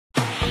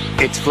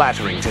It's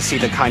flattering to see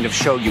the kind of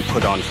show you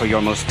put on for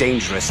your most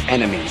dangerous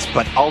enemies,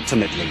 but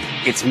ultimately,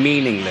 it's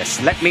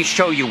meaningless. Let me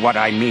show you what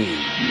I mean.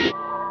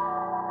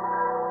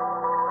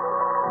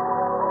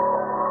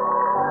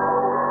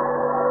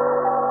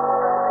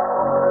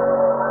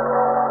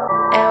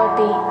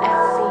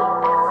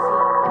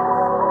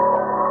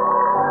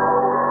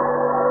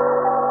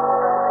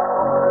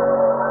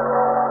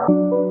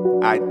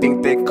 I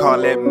think they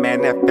call it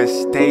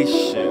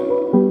manifestation.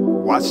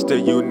 Watch the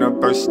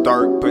universe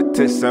start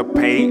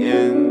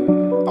participating.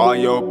 All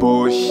your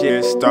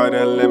bullshit start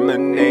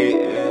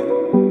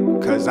eliminating.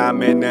 Cause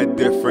I'm in a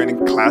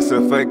different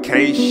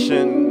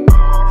classification.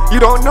 You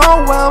don't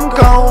know where I'm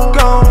gone.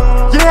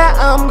 Yeah,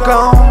 I'm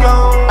gone.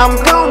 I'm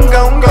gone.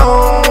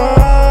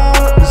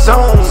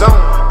 Zone.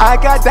 I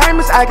got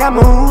diamonds, I got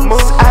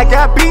moves. I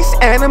got beasts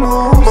and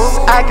moves.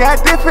 I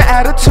got different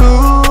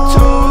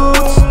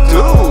attitudes.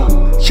 Dude.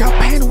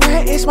 Japan,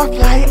 where is my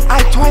flight?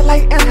 I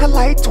twilight and her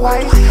light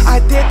twice. I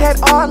did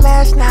that all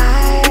last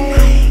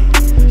night.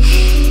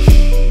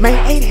 Made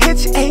 8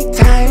 hits 8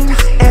 times,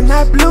 and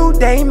I blew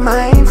they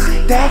minds.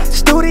 That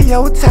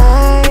studio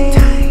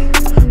time.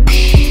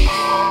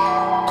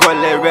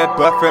 Call it red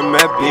buffer,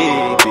 my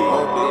baby.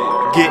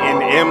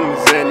 Getting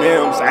M's and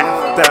M's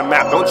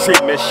aftermath. Don't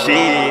treat me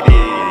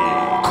shitty.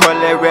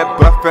 Call it red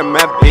buffer,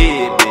 my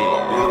baby.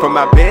 From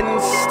my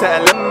Benz to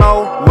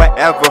limo,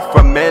 wherever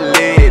from my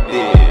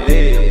lady.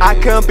 I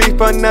can be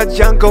from the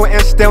jungle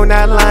and still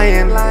not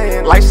lying.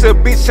 Life's a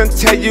beach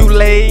until you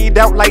laid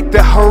out like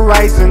the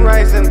horizon.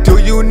 Do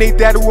you need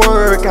that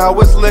work? I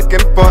was looking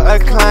for a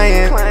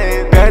client.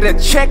 Better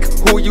check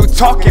who you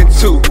talking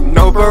to.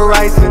 No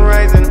Verizon.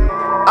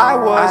 I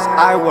was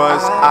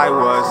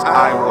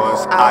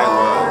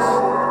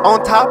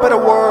on top of the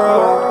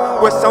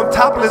world with some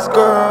topless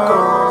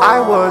girl. I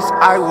was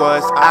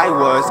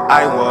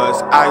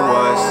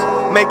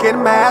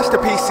making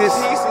masterpieces.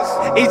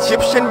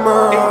 Egyptian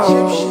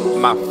merle.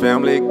 My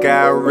family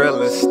got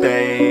real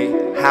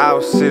estate,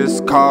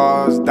 houses,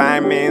 cars,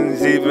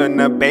 diamonds, even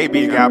a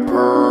baby got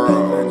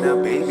pearls.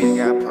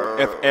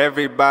 If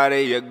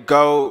everybody a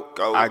goat,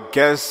 I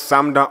guess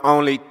I'm the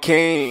only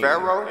king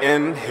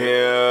in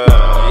here.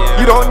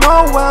 You don't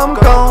know where I'm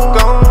gone.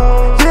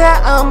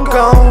 Yeah, I'm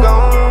gone.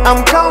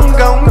 I'm gone.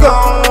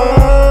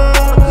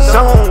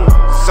 Zone.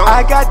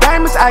 I got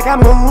diamonds, I got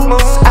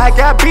moves. I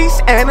got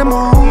beasts and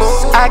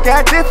moves. I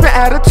got different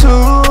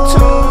attitudes.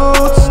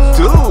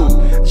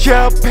 Dude,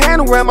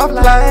 Japan, where my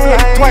flight?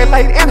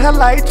 Twilight and her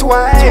light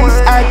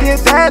twice. I did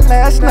that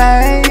last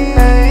night.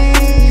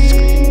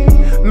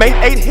 Made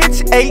 8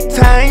 hits 8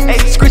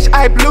 times. Screech,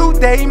 I blew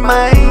they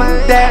mind.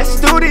 That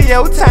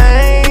studio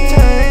time.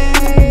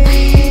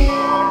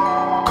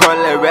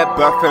 Call it red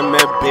buffer,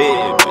 my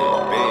baby.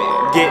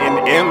 Getting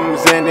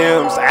M's and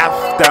M's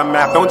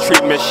aftermath. Don't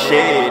treat me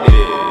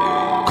shitty.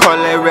 Call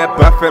it red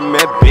buffer,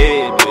 my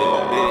baby.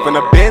 From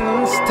the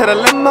Benz to the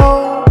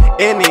limo,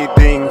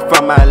 anything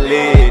for my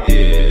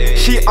lady.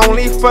 She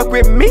only fuck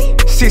with me.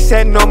 She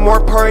said no more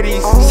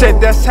parties. Said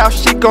that's how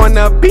she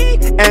gonna be.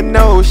 And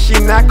no, she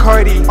not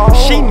Cardi.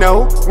 She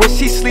know when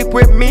she sleep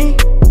with me,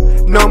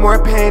 no more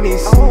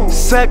panties.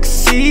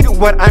 Succeed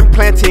what I'm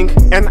planting,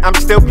 and I'm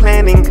still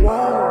planning.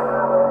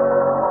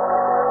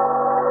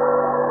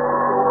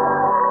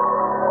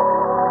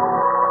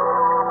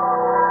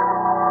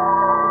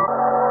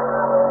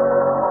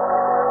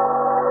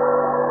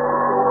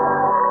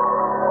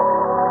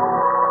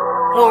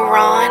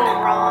 Whoarang.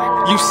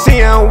 You see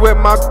him with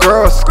my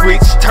girl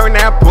Screech, turn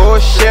that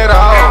bullshit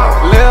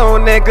off. Little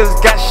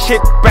niggas got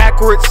shit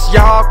backwards,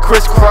 y'all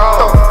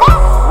crisscross.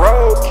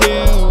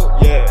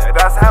 Roadkill, yeah,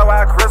 that's how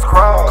I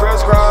crisscross.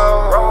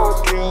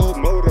 Roadkill,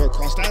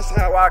 motocross, that's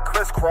how I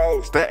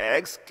crisscross. The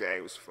X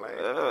Games flame.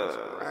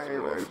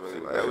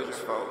 That was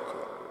just fun.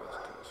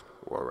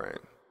 Whoarang.